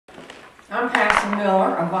I'm Patsy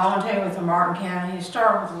Miller, a volunteer with the Martin County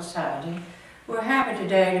Historical Society. We're happy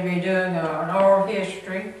today to be doing an oral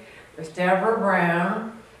history with Deborah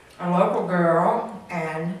Brown, a local girl,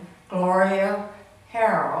 and Gloria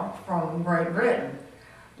Harrell from Great Britain.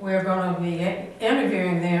 We're going to be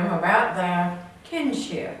interviewing them about their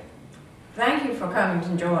kinship. Thank you for coming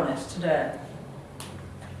to join us today.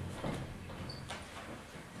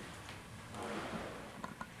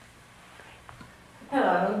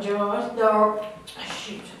 Hello,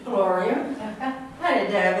 Joyce, Gloria. Hi,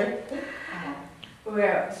 David.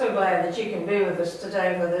 We're so glad that you can be with us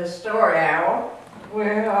today for this story hour.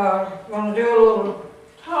 We're going to do a little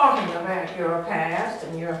talking about your past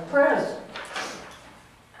and your present.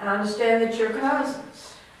 I understand that you're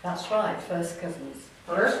cousins. That's right, first cousins.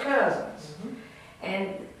 First cousins.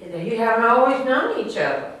 And you haven't always known each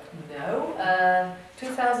other. No,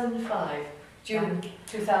 2005, June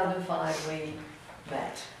 2005 we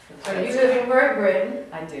met. So you live in Great Britain.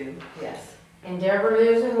 I do, yes. And Deborah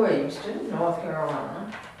lives in Williamston, North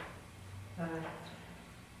Carolina.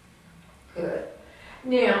 Good.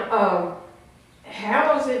 Now,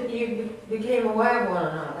 how was it you became aware of one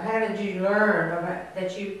another? How did you learn about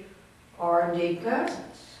that you are indeed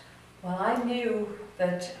cousins? Well, I knew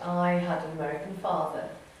that I had an American father,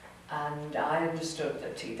 and I understood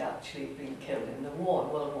that he'd actually been killed in the war,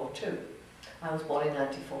 World War II. I was born in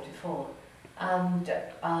 1944, and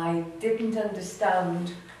I didn't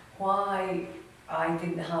understand why I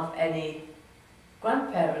didn't have any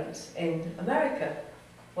grandparents in America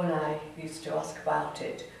when I used to ask about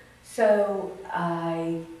it. So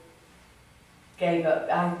I gave up.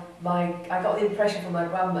 I got the impression from my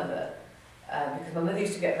grandmother, because my mother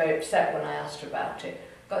used to get very upset when I asked her about it,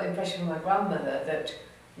 got the impression from my grandmother that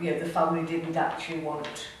the family didn't actually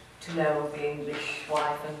want to know of the English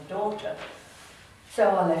wife and daughter. So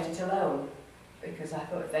I left it alone, because I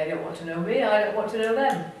thought if they don't want to know me, I don't want to know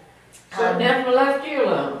them. So it never left you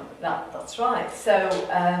alone? That's right. So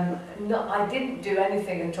I didn't do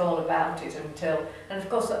anything at all about it until, and of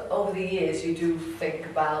course over the years you do think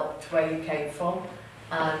about where you came from,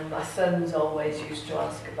 and my sons always used to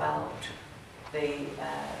ask about the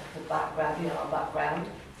background, our background.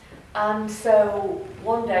 And so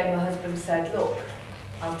one day my husband said, look,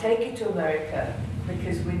 I'll take you to America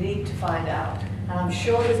because we need to find out, and I'm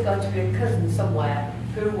sure there's going to be a cousin somewhere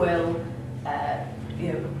who will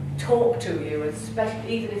talk to you,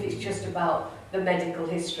 especially even if it's just about the medical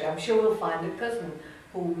history. I'm sure we'll find a cousin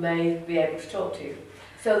who may be able to talk to you.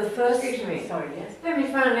 So the first... Excuse me. Sorry, yes? Let me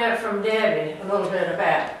find out from Debbie a little bit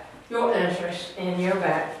about your interest in your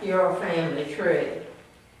family tree.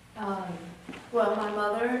 Well, my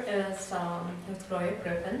mother is Gloria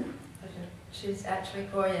Griffin. She's actually,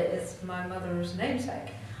 Gloria is my mother's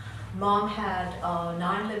namesake. Mom had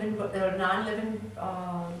 9 living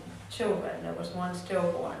children. There was one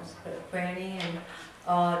stillborn, Granny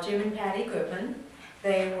and Jim and Patty Griffin.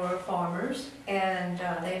 They were farmers, and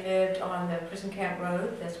they lived on the Prison Camp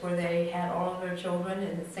Road. That's where they had all of their children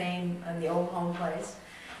in the old home place.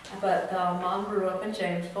 But Mom grew up in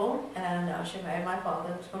Jamesville, and she married my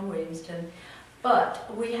father, who's from Williamston. But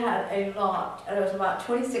we had a lot. There was about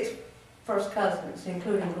 26 first cousins,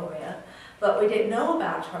 including Gloria. But we didn't know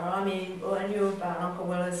about her. I mean, I knew about Uncle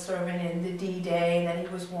Willis serving in the D-Day, and that he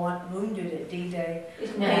was wounded at D-Day.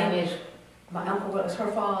 His name is... My Uncle Willis, her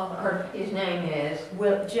father. His name is...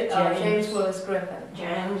 James Willis Griffin.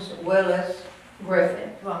 James Willis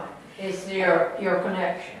Griffin. Right. Is your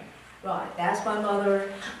connection. Right, that's my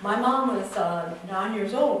mother. My mom was 9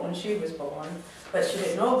 years old when she was born, but she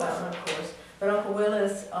didn't know about her, of course. But Uncle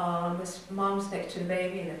Willis was mom's next to the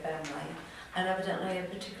baby in the family, and evidently a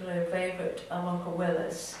particular favorite of Uncle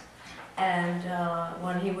Willis. And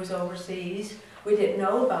when he was overseas, we didn't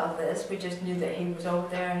know about this. We just knew that he was over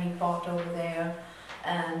there and he fought over there.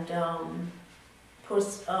 And of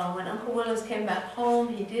course, when Uncle Willis came back home,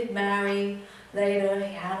 he did marry later.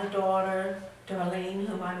 He had a daughter, Darlene,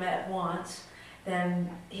 whom I met once. Then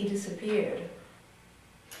he disappeared.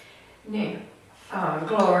 Now,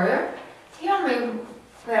 Gloria, tell me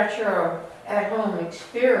about your at-home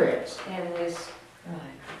experience in this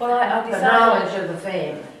Well, I the decided, knowledge of the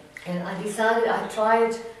family. and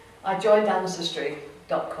I joined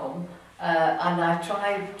Ancestry.com, and I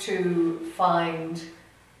tried to find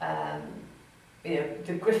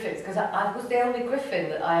the Griffins, because I was the only Griffin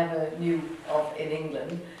that I ever knew of in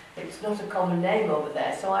England. It's not a common name over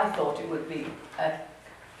there, so I thought it would be a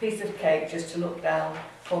piece of cake just to look down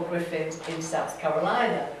for Griffins in South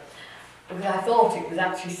Carolina, because I thought it was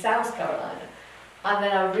actually South Carolina. And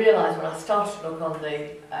then I realised when I started to look on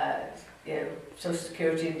the Social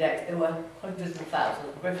Security Index, there were hundreds of thousands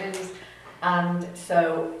of Griffins. And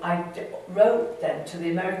so I wrote then to the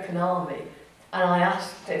American Army, and I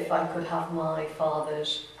asked if I could have my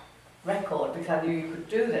father's record, because I knew you could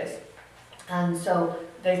do this. And so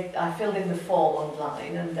I filled in the form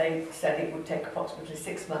online, and they said it would take approximately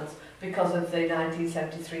 6 months because of the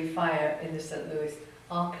 1973 fire in the St. Louis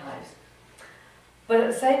archives. But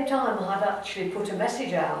at the same time, I had actually put a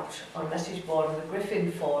message out on a message board on the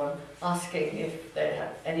Griffin forum asking if they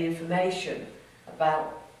had any information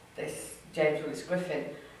about this James Willis Griffin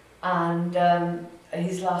and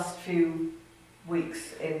his last few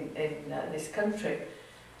weeks in this country.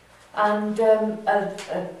 And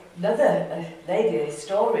another lady, a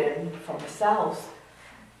historian from the South,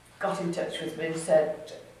 got in touch with me and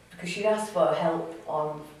said, because she'd asked for help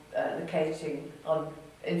on locating, on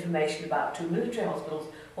information about 2 military hospitals.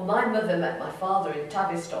 Well, my mother met my father in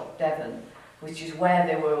Tavistock, Devon, which is where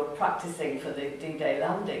they were practicing for the D-Day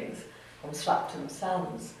landings on Slapton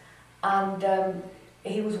Sands. And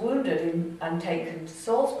he was wounded and taken to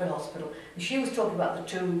Salisbury Hospital. And she was talking about the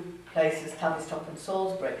 2 places, Tavistock and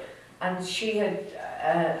Salisbury. And she had,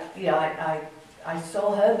 I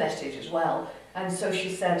saw her message as well. And so she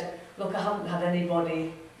said, look, I haven't had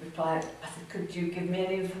anybody reply. I said, could you give me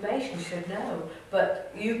any information? She said, no.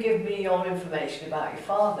 But you give me your information about your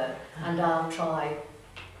father and I'll try.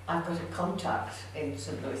 I've got a contact in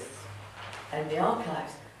St. Louis in the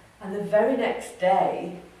archives. And the very next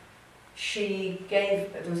day,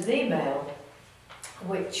 there was an email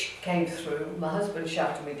which came through. My husband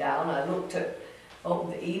shouted me down. I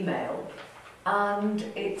opened the email, and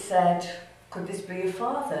it said, could this be your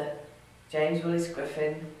father? James Willis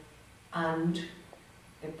Griffin, and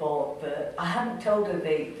I hadn't told her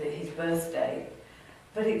his birthday,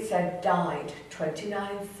 but it said died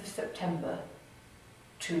 29th of September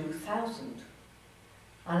 2000.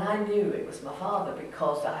 And I knew it was my father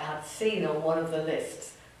because I had seen on one of the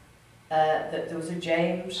lists that there was a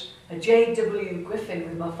J.W. Griffin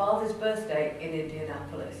with my father's birthday in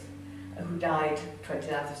Indianapolis, who died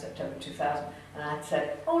 29th of September 2000. And I'd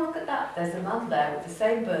said, oh, look at that, there's a man there with the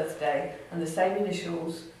same birthday and the same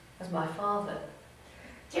initials as my father.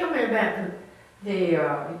 Tell me about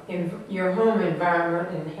your home environment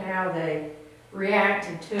and how they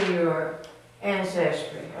reacted to your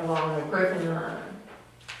ancestry along the Griffin line.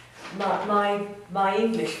 My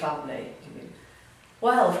English family, you mean?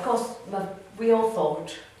 Well, of course, we all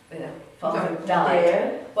thought, father died.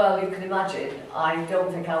 Yeah. Well, you can imagine, I don't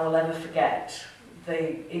think I will ever forget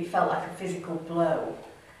it felt like a physical blow,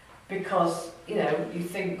 because, you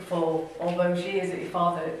think for all those years that your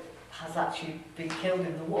father has actually been killed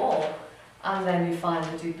in the war, and then you find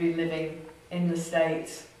that he'd been living in the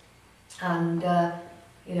States, and I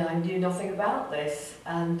knew nothing about this.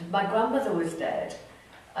 And my grandmother was dead,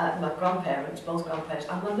 my grandparents, both grandparents,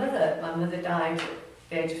 and my mother died at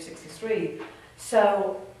the age of 63,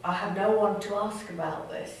 so I had no one to ask about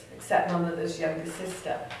this except my mother's younger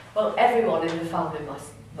sister. Well, everyone in the family,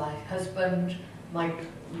 my husband, my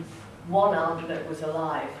one aunt that was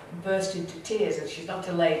alive, burst into tears, and she's not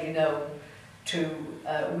a lady known to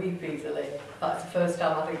weep easily. That's the first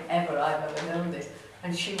time I think I've ever known this.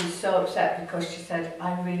 And she was so upset because she said,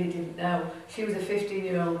 I really didn't know. She was a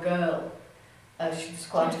 15-year-old girl. She was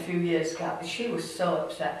quite a few years gap. She was so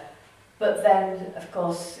upset. But then, of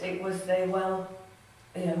course, it was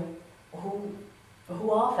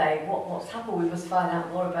who are they? What's happened? We must find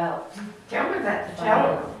out more about. Tell me about the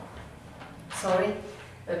telegram. Sorry?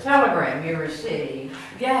 The telegram you received.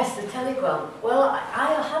 Yes, the telegram. Well,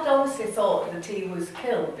 I had honestly thought that he was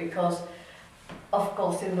killed because, of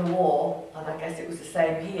course, in the war, and I guess it was the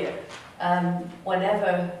same here,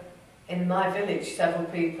 whenever in my village several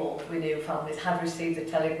people, we knew families, had received a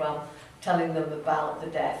telegram telling them about the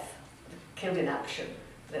death, killed in action,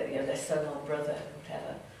 their son or brother,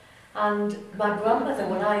 whatever. And my grandmother,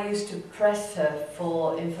 when I used to press her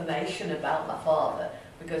for information about my father,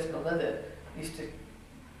 because my mother used to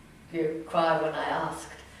cry when I asked,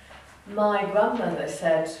 my grandmother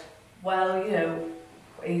said, well,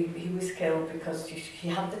 he was killed because he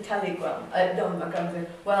had the telegram. No, my grandmother,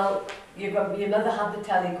 well, your mother had the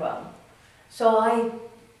telegram. So I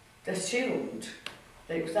assumed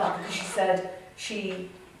that it was that, because she said she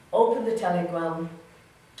opened the telegram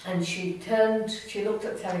and she looked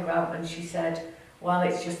at the telegram and she said, well,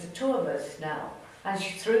 it's just the 2 of us now. And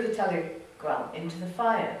she threw the telegram into the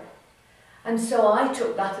fire. And so I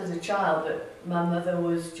took that as a child, that my mother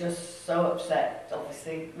was just so upset,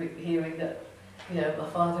 obviously, with hearing that, my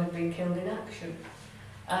father had been killed in action.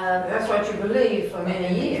 That's what you believed for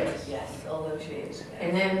many years. Yes, all those years.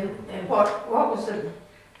 And then, what was the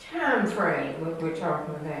time frame we're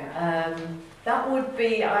talking about? That would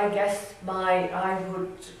be, I guess,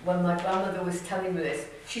 when my grandmother was telling me this,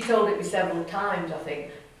 she told it me several times, I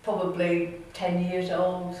think, probably 10 years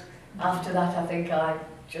old. After that, I think I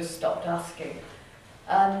just stopped asking.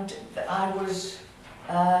 And I was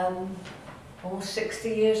almost 60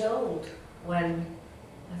 years old when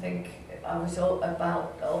I think I was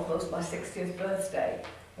about almost my 60th birthday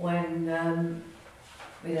when,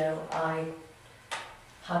 I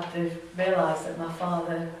had to realise that my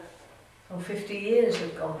father, 50 years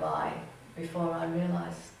had gone by before I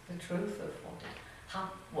realised the truth of what had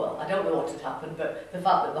happened. Well, I don't know what had happened, but the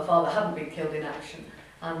fact that my father hadn't been killed in action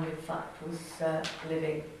and in fact was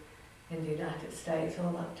living in the United States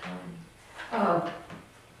all that time.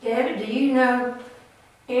 Debbie, do you know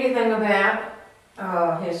anything about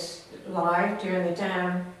his life during the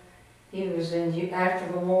time he was after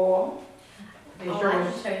the war? I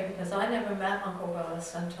can tell you because I never met Uncle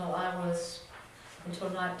Willis until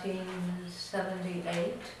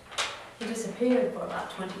 1978. He disappeared for about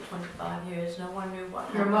 20-25 years. No one knew what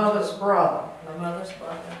happened. Your mother's brother. My mother's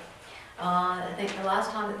brother. I think the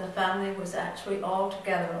last time that the family was actually all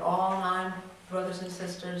together, all 9 brothers and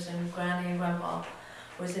sisters and Granny and Grandpa,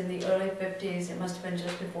 was in the early 50s. It must have been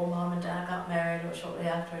just before Mom and Dad got married or shortly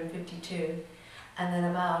after in 52. And then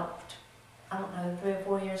about, 3 or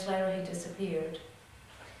 4 years later he disappeared.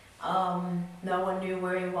 No one knew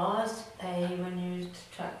where he was. They even used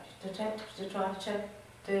detectives to try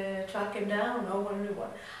to track him down. No one knew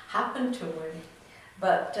what happened to him.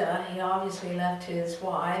 But he obviously left his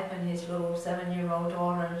wife and his little 7-year-old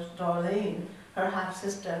daughter, Darlene, her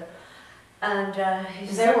half-sister. And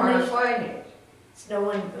they weren't acquainted. No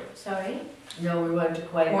one, sorry? No, we weren't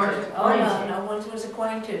acquainted. Oh no, no one was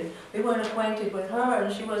acquainted. We weren't acquainted with her,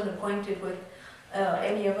 and she wasn't acquainted with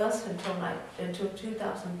any of us until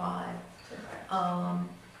 2005.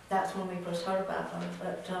 That's when we first heard about her.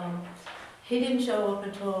 But he didn't show up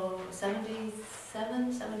until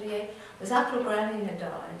 77, 78. It was after Granny had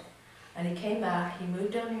died. And he came back. He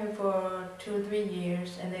moved down here for 2 or 3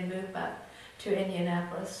 years, and they moved back to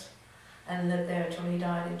Indianapolis and lived there until he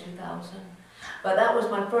died in 2000. But that was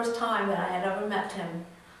my first time that I had ever met him.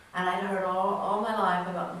 And I'd heard all my life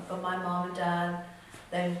from my mom and dad.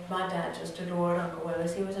 My dad just adored Uncle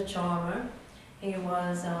Willis. He was a charmer. He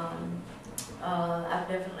was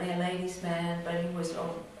definitely a ladies' man, but he was an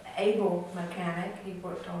able mechanic. He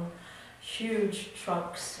worked on huge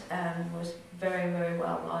trucks and was very, very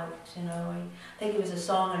well liked. I think he was a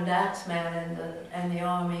song and dance man in the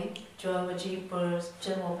army. Drove a Jeep for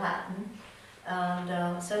General Patton,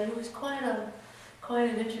 and so he was quite an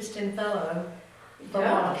interesting fellow.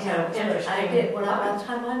 Yeah, sounds interesting. I did. By the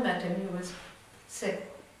time I met him, he was sick,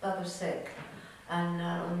 rather sick, and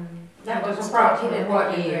that was approximately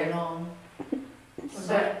what year? Long.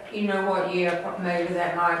 You know what year maybe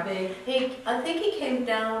that might be? I think he came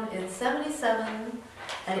down in 77,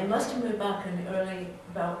 and he must have moved back in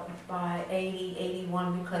by 80,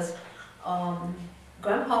 81, because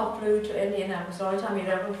Grandpa flew to Indianapolis. The only time he'd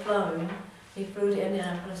ever flown, he flew to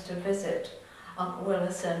Indianapolis to visit Uncle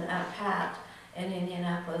Willis and Aunt Pat in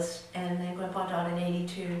Indianapolis, and then Grandpa died in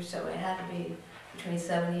 82, so it had to be between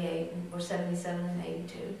 78 or 77 and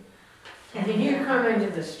 82. And did you come into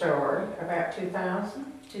the story about 2000?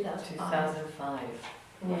 2005.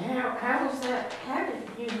 Now, how was that? How did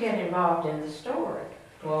you get involved in the story,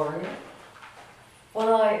 Gloria?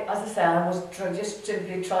 Well, as I say, I was just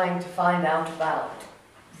simply trying to find out about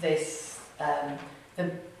this, to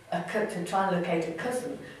try and locate a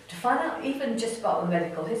cousin, to find out even just about the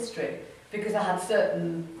medical history, because I had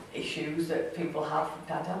certain issues that people have from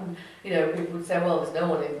time to time. People would say, well, there's no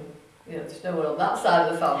one on that side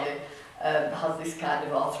of the family has this kind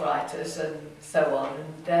of arthritis and so on.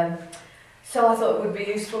 And so I thought it would be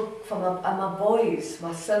useful for my boys.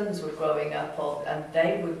 My sons were growing up, and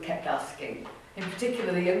they kept asking. In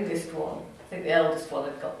particular, the youngest one. I think the eldest one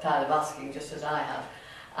had got tired of asking, just as I had.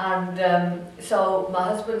 And so my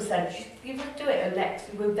husband said, "You would do it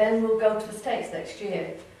then we'll go to the States next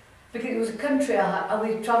year." Because it was a country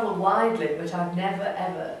we travelled widely, but I've never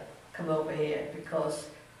ever come over here because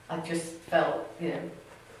I just felt, it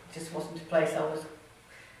just wasn't a place I was,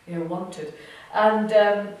 wanted. And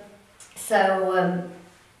so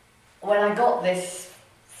when I got this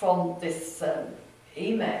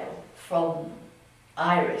email from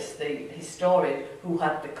Iris, the historian who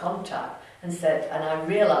had the contact, and I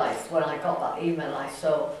realised when I got that email I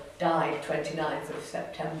saw died 29th of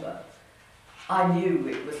September. I knew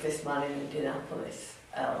it was this man in Indianapolis,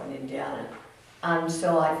 in Indiana. And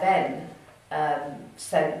so I then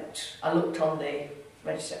I looked on the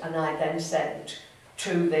register, and I then sent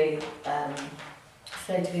to the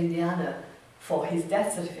state of Indiana for his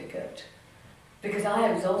death certificate, because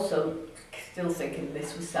I was also still thinking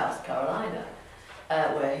this was South Carolina,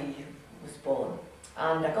 where he was born.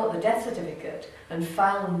 And I got the death certificate and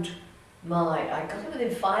found I got it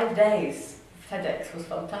within 5 days. FedEx was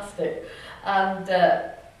fantastic. And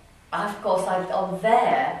of course, on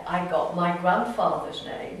there, I got my grandfather's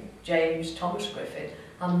name, James Thomas Griffin,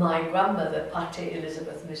 and my grandmother, Patty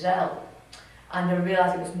Elizabeth Mizell. And I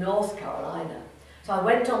realised it was North Carolina. So I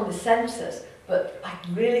went on the census, but I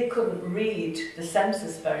really couldn't read the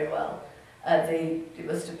census very well. It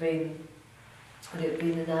must have been, would it have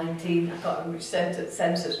been the 19, I can't remember which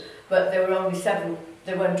census, but there were only 7,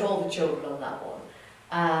 there weren't all the children on that one.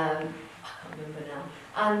 I can't remember now.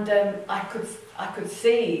 And I could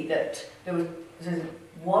see that there was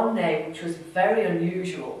one name which was very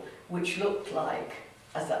unusual, which looked like,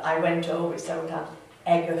 as I went over it several times,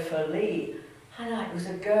 Eggerfer Lee. And it was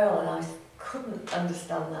a girl, and I couldn't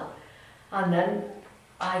understand that. And then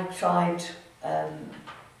I tried to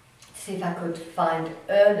see if I could find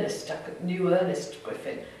Ernest. I knew Ernest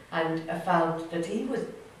Griffin, and I found that he was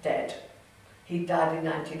dead. He died in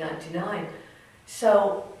 1999.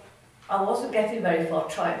 So I wasn't getting very far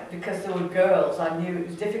trying, because there were girls. I knew it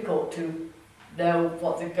was difficult to know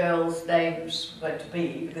what the girls' names were to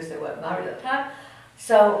be, because they weren't married at the time.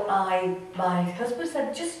 So my husband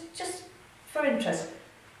said, just for interest,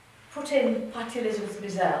 put in Patty Elizabeth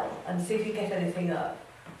Mizell and see if you get anything up.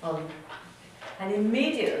 And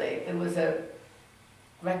immediately there was a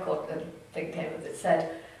record thing came up that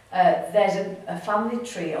said, there's a family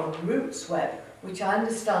tree on RootsWeb, which I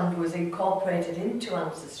understand was incorporated into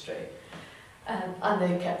Ancestry. And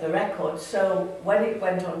they kept the record. So when I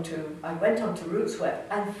went on to RootsWeb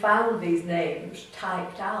and found these names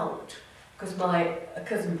typed out, because my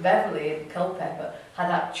cousin Beverly in Culpeper had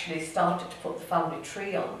actually started to put the family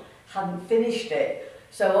tree on, hadn't finished it,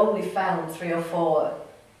 so only found 3 or 4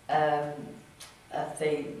 of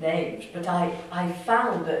the names. But I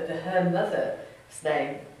found that her mother's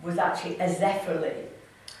name was actually Azephyr.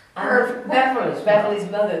 And Beverly's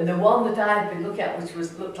mother, and the one that I had been looking at, which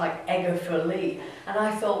looked like Eggerfer Lee, and I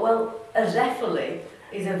thought, well, Azephyr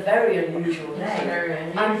is a very unusual name,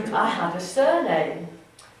 and I had a surname,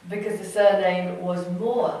 because the surname was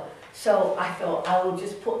Moore. So I thought, I will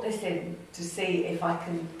just put this in to see if I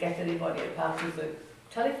can get anybody out of the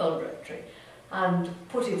telephone directory, and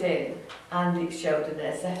put it in, and it showed an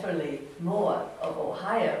Azephyr Lee Moore of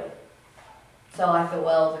Ohio. So I thought,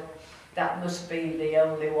 well, that must be the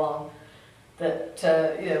only one that,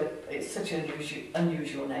 it's such an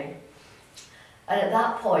unusual name. And at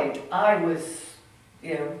that point, I was,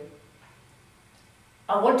 I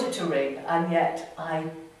wanted to ring, and yet I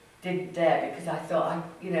didn't dare, because I thought,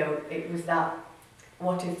 it was that,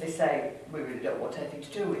 what if they say, we really don't want anything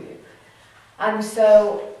to do with you? And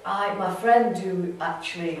so my friend, who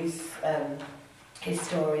actually is a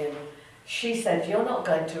historian, she said, you're not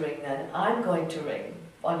going to ring then, I'm going to ring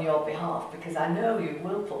on your behalf, because I know you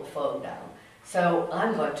will put the phone down, so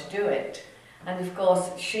I'm going to do it. And of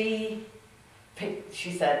course she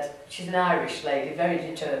said, she's an Irish lady, very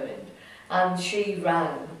determined, and she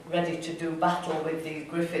ran ready to do battle with these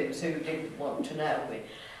Griffins who didn't want to know me.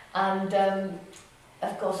 And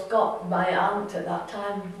of course my aunt at that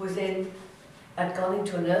time had gone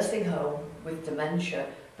into a nursing home with dementia,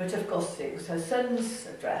 but of course it was her son's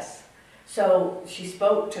address. So she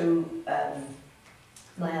spoke to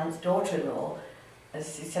my aunt's daughter-in-law, and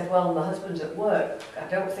she said, well, my husband's at work, I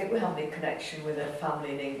don't think we have any connection with her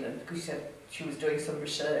family in England, because she said she was doing some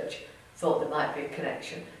research, thought there might be a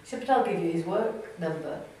connection. She said, but I'll give you his work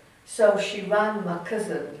number. So she rang my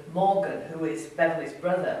cousin Morgan, who is Beverly's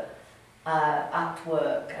brother, at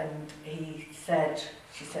work, and she said,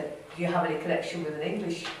 do you have any connection with an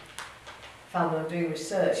English family? I'm doing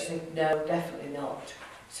research. She said, no, definitely not.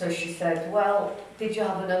 So she said, well, did you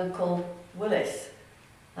have an Uncle Willis?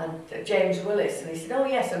 And James Willis, and he said, oh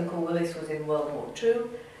yes, Uncle Willis was in World War II.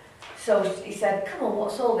 So he said, come on,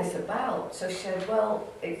 what's all this about? So she said, well,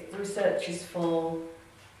 the research is for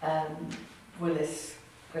Willis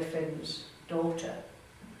Griffin's daughter.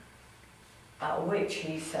 At which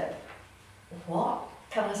he said, what?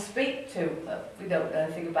 Can I speak to her? We don't know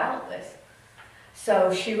anything about this.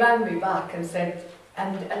 So she rang me back and said,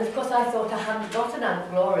 and of course I thought I hadn't got an Aunt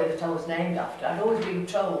Gloria that I was named after. I'd always been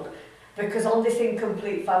told, because on this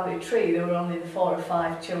incomplete family tree there were only the 4 or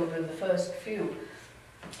 5 children, the first few.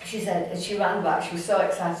 She said, and she ran back, she was so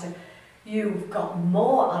excited, you've got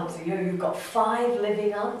more aunts, you've got 5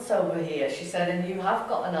 living aunts over here. She said, and you have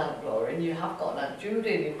got an Aunt Gloria, and you have got an Aunt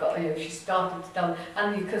Judy, and you've got, she started to tell,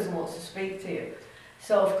 and your cousin wants to speak to you.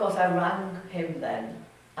 So of course I rang him then,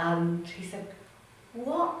 and he said,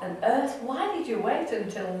 what on earth, why did you wait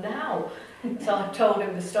until now? So I told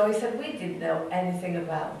him the story. He said, we didn't know anything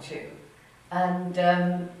about you. And,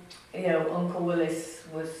 you know, Uncle Willis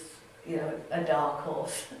was, you know, a dark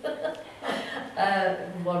horse.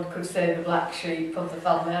 One could say the black sheep of the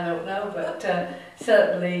family, I don't know, but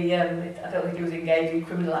certainly, I don't think he was engaged in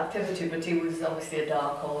criminal activity, but he was obviously a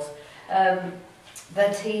dark horse.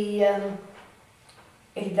 But he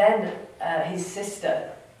then, his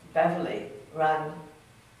sister, Beverly, rang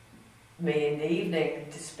me in the evening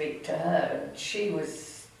to speak to her, and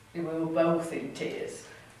we were both in tears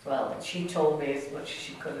as well. And she told me as much as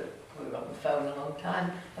she could, we were on the phone a long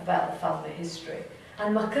time, about the family history.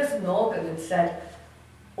 And my cousin Morgan had said,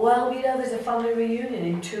 well, you know, there's a family reunion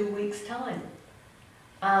in 2 weeks' time.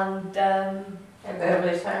 And At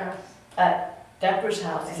Beverly's house. at Deborah's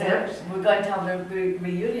house, he said, we're going to have a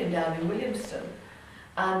reunion down in Williamston.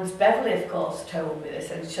 And Beverly, of course, told me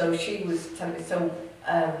this, and so she was telling me, so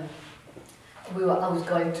I was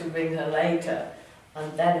going to ring her later,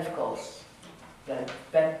 and then, of course,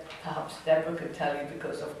 perhaps Deborah could tell you,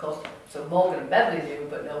 because, of course, so Morgan and Beverly knew,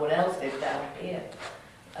 but no one else did down here.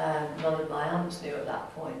 None of my aunts knew at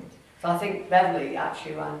that point. So I think Beverly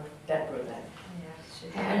actually rang Deborah then.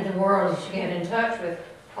 Yes, And the world should get in touch with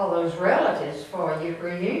all those relatives for your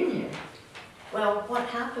reunion. Well, what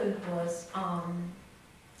happened was,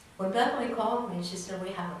 when Beverly called me, she said, we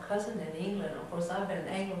have a cousin in England. Of course, I've been an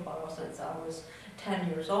Anglophile since I was 10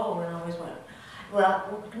 years old, and I always went,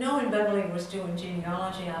 well, knowing Beverly was doing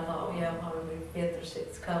genealogy, I thought, yeah, probably 5th or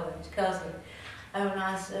 6th cousin. And when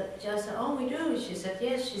I said, oh, we do. She said,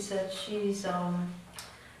 yes. She said, she's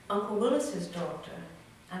Uncle Willis's daughter.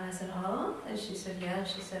 And I said, huh? And she said, yeah.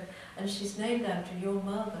 She said, and she's named after your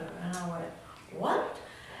mother. And I went, what?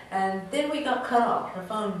 And then we got cut off. Her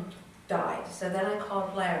phone died. So then I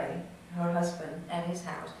called Larry, her husband, at his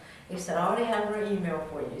house. He said, I already have her email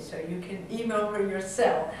for you, so you can email her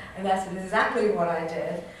yourself. And that's exactly what I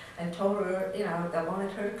did, and told her, you know, I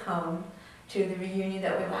wanted her to come to the reunion,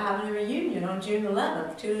 that we were having a reunion on June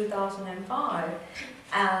 11th, 2005.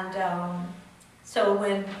 And so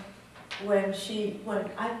when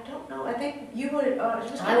I don't know, I think you were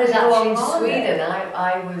just I was actually in Sweden.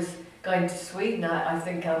 I was going to Sweden. I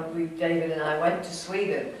think David and I went to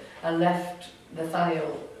Sweden and left.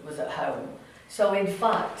 Nathaniel was at home. So in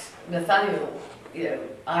fact, Nathaniel, you know,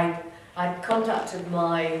 I contacted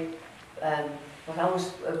my, when I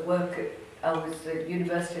was at work, I was a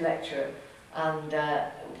university lecturer, and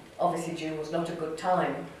obviously June was not a good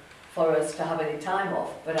time for us to have any time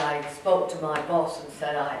off, but I spoke to my boss and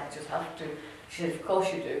said, I just have to. She said, of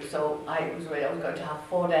course you do. So I was going to have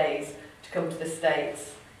 4 days to come to the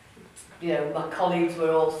States. You know, my colleagues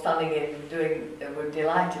were all standing in, were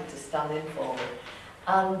delighted to stand in for me.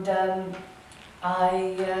 And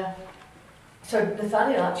so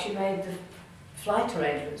Nathaniel actually made the flight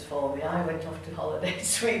arrangements for me. I went off to holiday in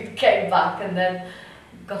Sweden, came back, and then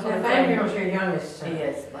got on a plane. Nathaniel's your youngest son. He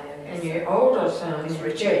is my youngest And son. your older son is is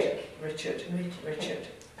Richard. Jake. Richard.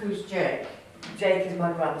 Who's Jake? Jake is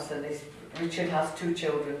my grandson. Richard has 2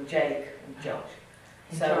 children, Jake and Josh.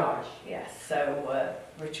 And So, Josh. yes, so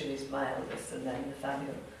Richard is my eldest, and then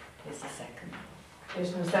Nathaniel is the second.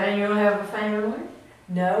 Does Nathaniel have a family?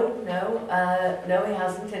 No, he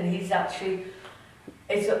hasn't, and he's actually,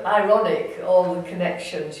 it's ironic, all the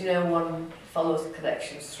connections, you know, one follows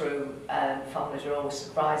connections through, families are always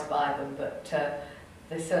surprised by them, but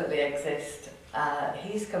they certainly exist.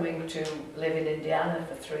 He's coming to live in Indiana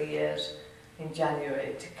for 3 years in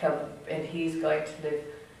January to come, and he's going to live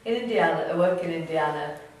in Indiana, work in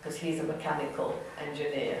Indiana, because he's a mechanical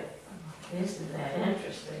engineer. Isn't that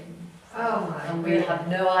interesting? Oh my And we had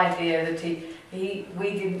no idea that we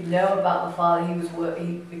didn't know about the father.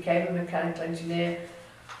 He became a mechanical engineer,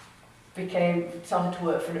 started to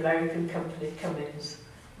work for an American company, Cummins,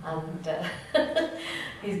 and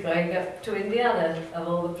he's going up to Indiana, of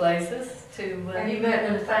all the places, to... Have you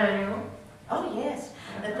met Nathaniel? Oh, yes.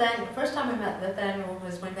 The first time I met Nathaniel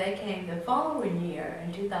was when they came the following year,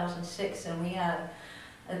 in 2006, and we had,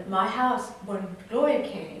 at my house, when Gloria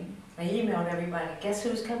came, I emailed everybody, guess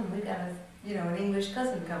who's coming? We got an English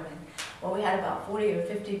cousin coming. Well, we had about 40 or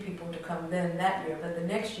 50 people to come then that year, but the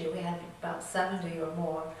next year we had about 70 or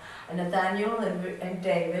more. And Nathaniel and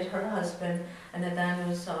David, her husband, and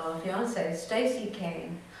Nathaniel's fiancée, Stacy,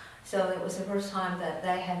 came. So it was the first time that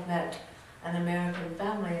they had met an American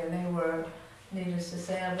family, and they were, needless to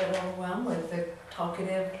say, a bit overwhelmed with the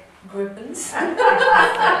talkative Griffins. And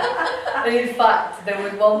in fact, there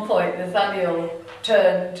was one point Nathaniel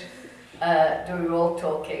turned, we were all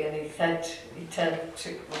talking, and he turned to,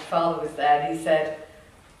 my father was there, and he said,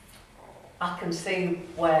 I can see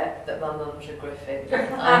that my mum's a Griffin.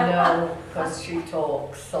 I know, because she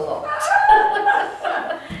talks a lot.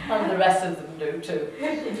 And the rest of them do too.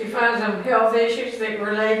 Did you find some health issues that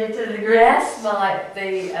related to the Griffins? Yes, like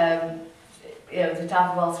the type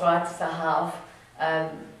of arthritis I have.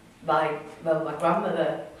 My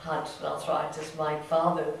grandmother had arthritis. My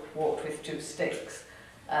father walked with 2 sticks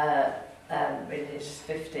in his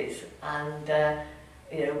 50s, and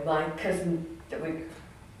my cousin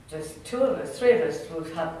there's 3 of us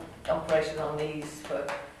who've had operations on knees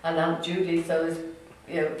and Aunt Judy. So there's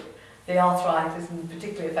the arthritis, and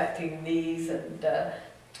particularly affecting knees and a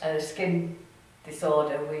skin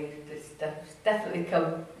disorder. It's definitely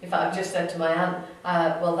come. In fact, I've just said to my aunt,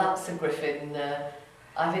 well, that's a Griffin.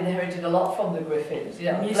 I've inherited a lot from the Griffins.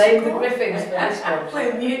 Blame the Griffins for this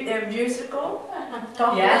one. They're musical,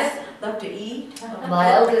 talk yes. love to eat.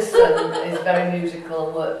 My eldest son is very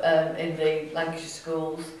musical in the Lancashire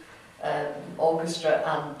schools, orchestra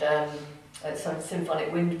and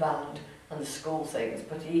symphonic wind band and the school things.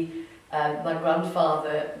 But my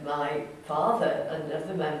grandfather, my father and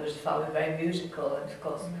other members of the family are very musical, and of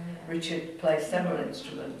course Richard plays several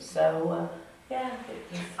instruments. So yeah.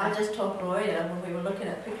 I just told Gloria when we were looking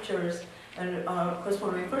at pictures, and of course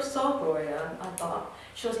when we first saw Gloria, I thought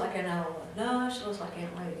she looks like an Alva. No, she looks like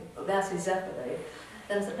Aunt Lady. That's exactly.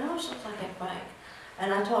 Then I said, no, she looks like Aunt Frank.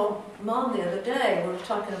 And I told Mom the other day, we were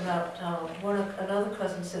talking about another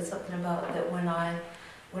cousin said something about that when I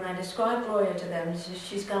described Gloria to them,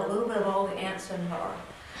 she's got a little bit of all the aunts in her.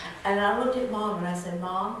 And I looked at Mom and I said,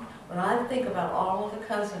 Mom, when I think about all of the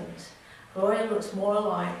cousins, Gloria looks more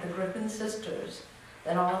like the Griffin sisters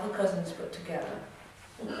than all of the cousins put together.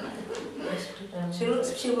 She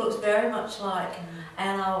looks very much like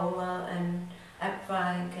Aunt Ola and Aunt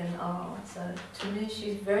Frank and all. So to me,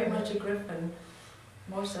 she's very much a Griffin,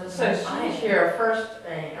 more so than I am. She's your first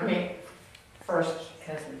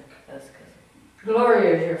cousin.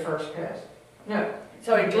 Gloria is your first cousin. No.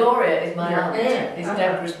 Sorry, Gloria is my aunt. Is Okay.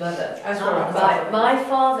 Deborah's mother. That's what I thought. My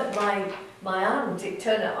father, my aunt, it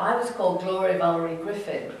turned out I was called Gloria Valerie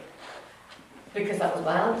Griffin because that was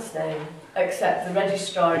my aunt's name, except the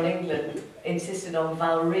registrar in England insisted on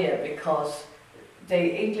Valeria because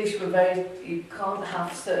the English were you couldn't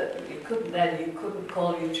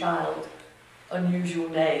call your child unusual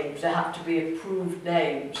names. They had to be approved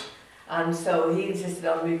names, and so he insisted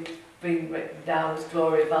on me being written down as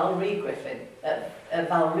Gloria Valerie Griffin,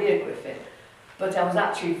 Valeria Griffin. But I was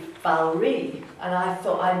actually Valerie, and I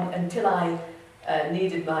thought, until I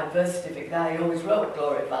needed my birth certificate, I always wrote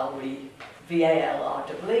Gloria Valerie,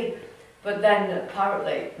 V-A-L-R-E-E. But then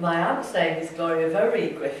apparently my aunt's name is Gloria Valerie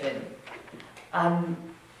Griffin, and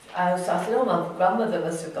so I said, oh, my grandmother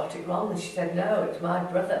must have got it wrong, and she said, no, it's my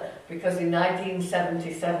brother, because in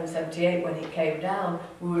 1977-78 when he came down,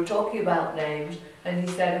 we were talking about names, and he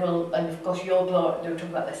said, well, and of course you're Gloria, they were talking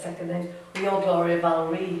about their second names, well, you're Gloria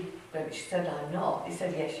Valerie. She said, I'm not. He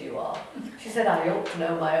said, yes, you are. She said, I ought to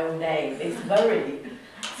know my own name. It's Valerie.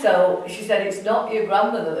 So she said, it's not your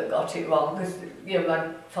grandmother that got it wrong, because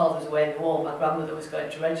my father was away in the war, my grandmother was going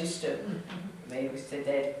to register me, which they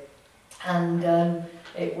did. And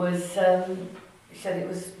it was, she said it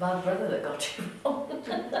was my brother that got it wrong.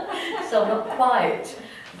 So I'm not quite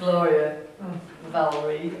Gloria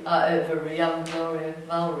Valerie, I'm Gloria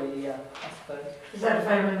Valerie, I suppose. Is that a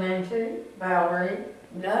family name too? Valerie?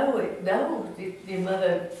 No, your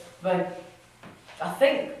mother, I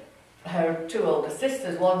think her 2 older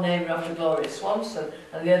sisters, one named after Gloria Swanson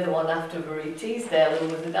and the other one after Marie Teasdale, who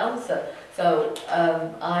was a dancer. So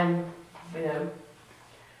I'm,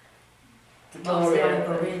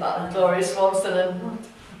 Gloria Swanson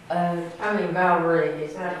and Valerie,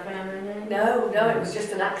 is that a family name? No, it was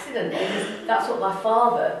just an accident. That's what my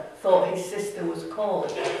father thought his sister was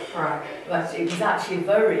called. Right. But it was actually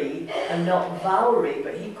Valerie and not Valerie,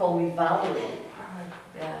 but he called me Valerie. Right.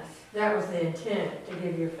 Yes. That was the intent, to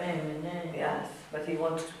give your family name. Yes, but he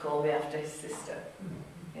wanted to call me after his sister.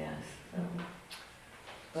 Yes.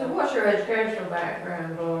 So what's your educational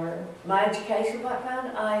background, Gloria? My educational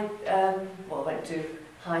background, I went to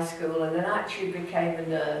high school and then actually became a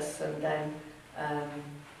nurse, and then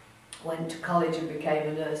went to college and became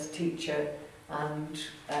a nurse teacher and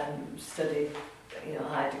studied,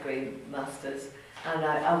 high degree masters, and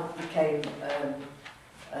I became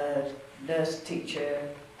a nurse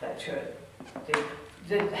teacher lecturer.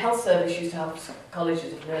 The health service used to have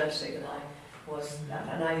colleges of nursing, and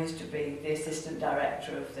I used to be the assistant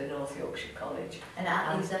director of the North Yorkshire College. And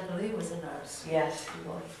Aunt Zeppeli was a nurse. Yes, he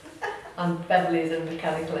was. And Beverly is a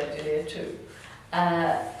mechanical engineer too.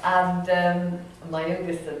 And my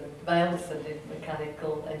eldest son did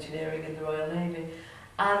mechanical engineering in the Royal Navy.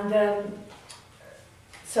 And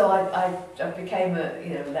so I became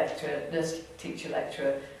a lecturer, nurse teacher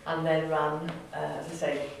lecturer, and then ran, as I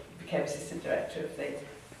say, became assistant director of the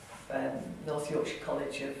North Yorkshire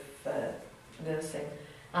College of Nursing.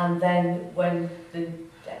 And then when the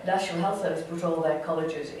National Health Service put all their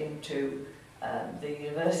colleges into the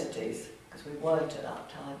universities, because we weren't at that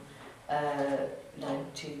time,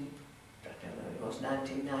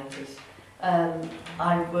 1990s,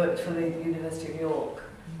 I worked for the University of York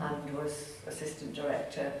and was assistant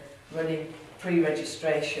director running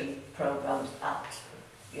pre-registration programs at,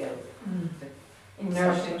 In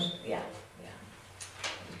nursing. Yeah.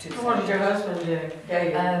 What did your husband do,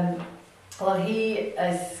 David? Well, he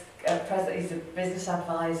is he's a business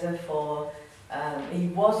advisor for, he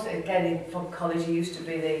was, again, from college, he used to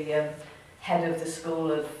be the head of the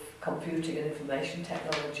School of Computing and Information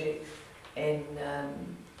Technology in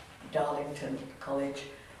Darlington College,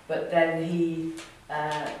 but then he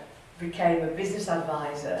became a business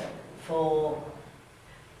advisor for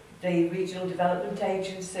the Regional Development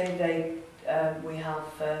Agency. We have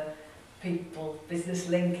Business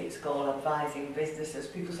Link, it's called, advising businesses,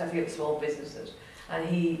 people setting up small businesses, and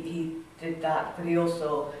he did that, but he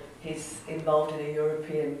also is involved in a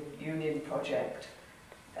European Union project,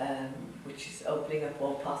 which is opening up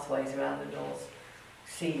all pathways around the North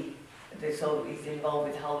Sea. So he's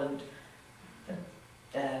involved with Holland,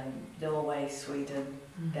 Norway, Sweden,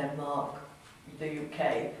 Denmark, the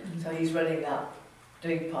UK. So he's running that,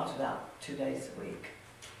 doing part of that 2 days a week.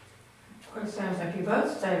 Well, it sounds like you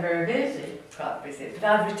both stay very busy. Quite busy. But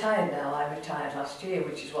I've retired now. I retired last year,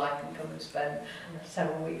 which is why I can come and spend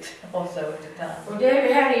several weeks or so at a time. Well,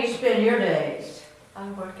 David, how do you spend your days? I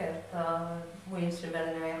work at Windsor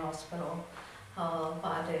Veterinary Hospital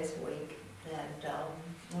 5 days a week, and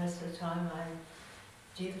most of the time I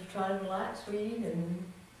either try to relax, read, and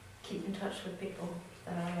keep in touch with people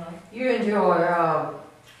that I love. You enjoy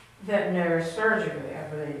veterinary surgery, I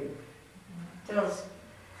believe. Tell us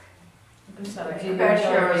I'm sorry. about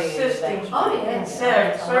your assisting Oh yeah, in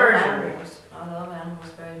surgery. I love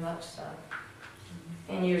animals very much so.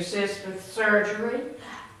 And you assist with surgery?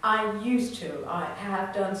 I used to. I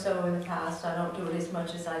have done so in the past. I don't do it as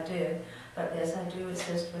much as I did, but yes, I do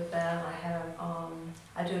assist with that. I have.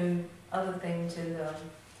 I do other things in the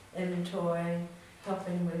inventory,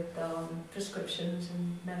 helping with prescriptions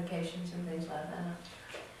and medications and things like that.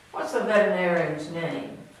 What's the veterinarian's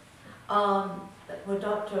name? Well,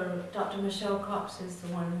 Dr. Michelle Cox is the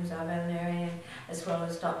one who's our veterinarian, as well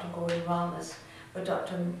as Dr. Gordon Ramos. But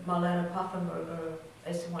Dr. Marlena Poffenberger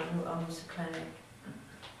is the one who owns the clinic.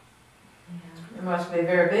 Yeah. You must be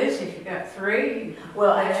very busy if you've got three.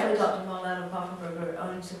 Well, actually, Dr. Marlena Poffenberger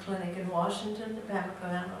owns a clinic in Washington, the Pamlico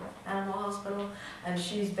Animal Hospital, and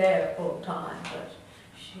she's there full time. But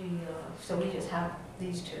so we just have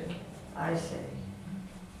these two. I see.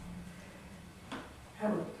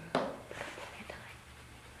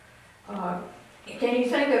 Can you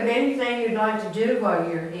think of anything you'd like to do while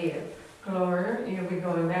you're here? Gloria, you'll be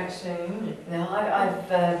going back soon. No,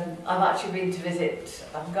 I've actually been to visit,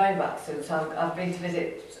 I'm going back soon, so I've been to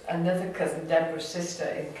visit another cousin, Deborah's sister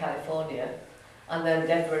in California, and then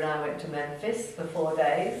Deborah and I went to Memphis for 4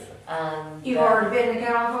 days. And You've already been to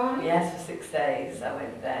California? Yes, for 6 days I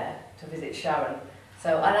went there to visit Sharon.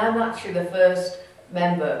 So, and I'm actually the first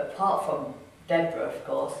member, apart from Deborah of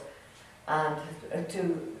course, and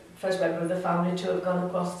first member of the family to have gone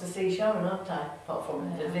across to see Sharon, aren't I? Apart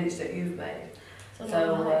from the visits that you've made. So, Stay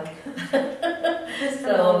on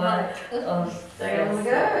the go.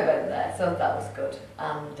 I went there, so that was good.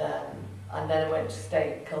 And then I went to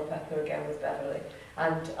stay at Culpeper again with Beverly.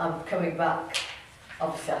 And I'm coming back,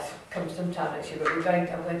 obviously I'll come sometime next year, but I'm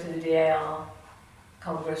going to the DAR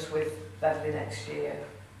Congress with Beverly next year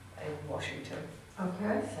in Washington.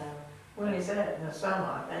 Okay. So, When is that? In the summer,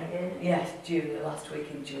 I think, isn't it? yes, June, the last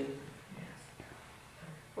week in June.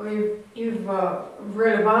 Well, you've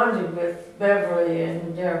really bonded with Beverly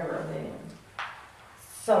and Deborah then.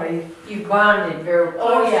 Sorry. You bonded very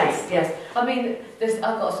closely. Oh yes. I mean, I've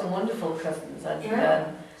got some wonderful cousins, and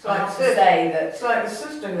Yeah. I have to say that. It's like a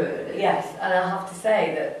sisterhood. Yes, and I have to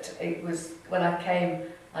say that it was when I came,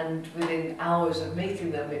 and within hours of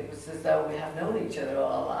meeting them, it was as though we have known each other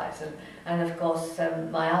all our lives. And of course,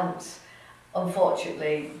 my aunts,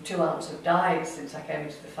 unfortunately, 2 aunts have died since I came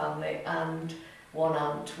into the family, and one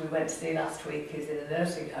aunt we went to see last week is in a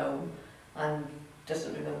nursing home and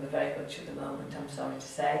doesn't remember very much at the moment, I'm sorry to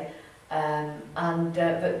say.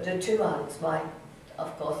 But the 2 aunts,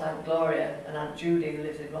 of course, Aunt Gloria and Aunt Judy, who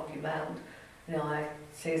lives in Rocky Mount,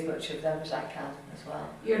 see as much of them as I can as well.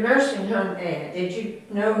 Your nursing home aunt, did you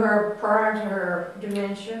know her prior to her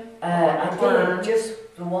dementia? I did,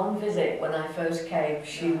 just the one visit when I first came,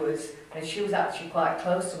 she was actually quite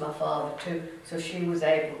close to my father too, so she was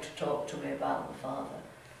able to talk to me about my father.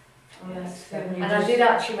 Oh, that's Yes. good. And I did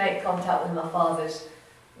actually make contact with my father's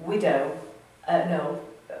widow.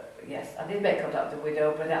 Yes, I did make contact with the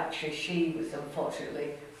widow, but actually she was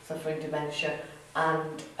unfortunately suffering dementia,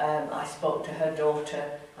 and I spoke to her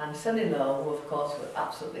daughter and son-in-law, who of course were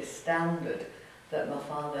absolutely astounded that my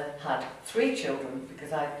father had 3 children,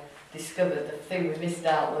 because I discovered the thing we missed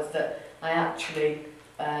out was that I actually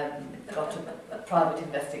got a private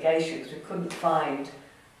investigation because we couldn't find,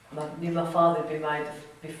 my father had been married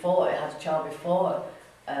before, he had a child before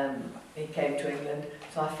he came to England,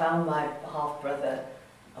 so I found my half-brother,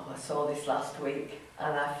 I saw this last week,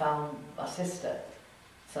 and I found my sister.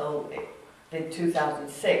 So in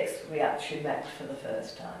 2006 we actually met for the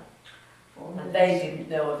first time. And they didn't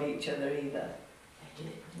know of each other either. They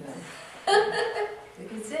did. No. You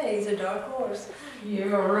can say he's a dark horse.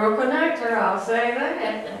 You're a real connector, I'll say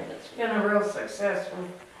that. It's been a real successful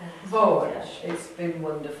voyage. Yeah, it's been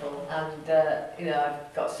wonderful, and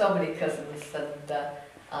I've got so many cousins, and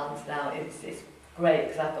now it's great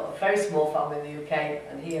because I've got a very small family in the UK,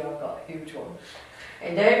 and here I've got a huge one.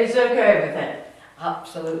 And David's okay with that.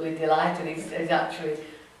 Absolutely delighted. He's actually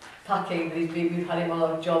packing. We've had him on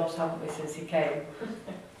our jobs, haven't we, since he came.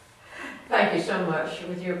 Thank you so much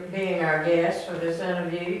with your being our guest for this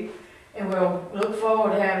interview, and we'll look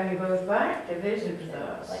forward to having you both back to visit with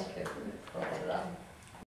us. Thank you.